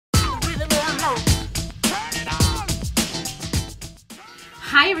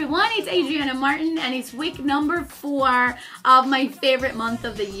Hi everyone, it's Adriana Martin and it's week number 4 of my favorite month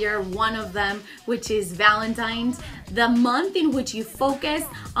of the year, one of them which is Valentine's, the month in which you focus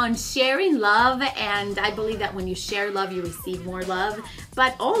on sharing love. And I believe that when you share love, you receive more love,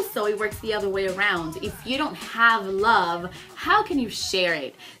 but also it works the other way around. If you don't have love, how can you share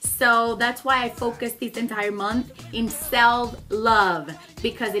it? So that's why I focus this entire month in self-love,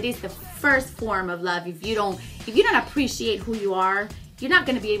 because it is the first form of love. If you don't appreciate who you are, you're not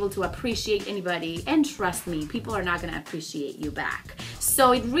going to be able to appreciate anybody, and trust me, people are not going to appreciate you back.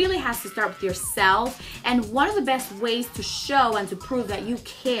 So it really has to start with yourself, and one of the best ways to show and to prove that you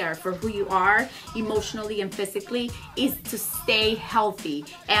care for who you are emotionally and physically is to stay healthy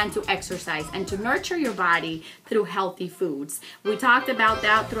and to exercise and to nurture your body through healthy foods. We talked about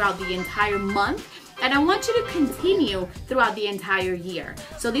that throughout the entire month, and I want you to continue throughout the entire year.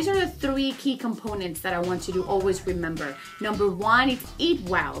 So these are the 3 key components that I want you to always remember. Number 1 is eat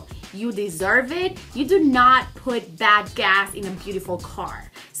well. You deserve it. You do not put bad gas in a beautiful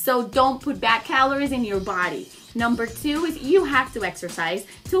car. So don't put bad calories in your body. Number 2 is you have to exercise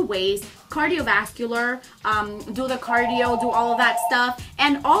 2 ways: cardiovascular, do the cardio, do all of that stuff,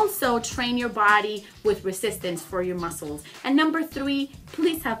 and also train your body with resistance for your muscles. And number 3,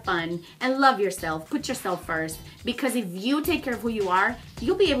 please have fun and love yourself. Put yourself first, because if you take care of who you are,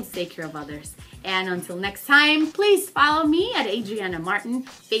 you'll be able to take care of others. And until next time, please follow me at Adriana Martin,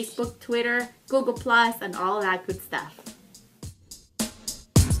 Facebook, Twitter, Google+, and all of that good stuff.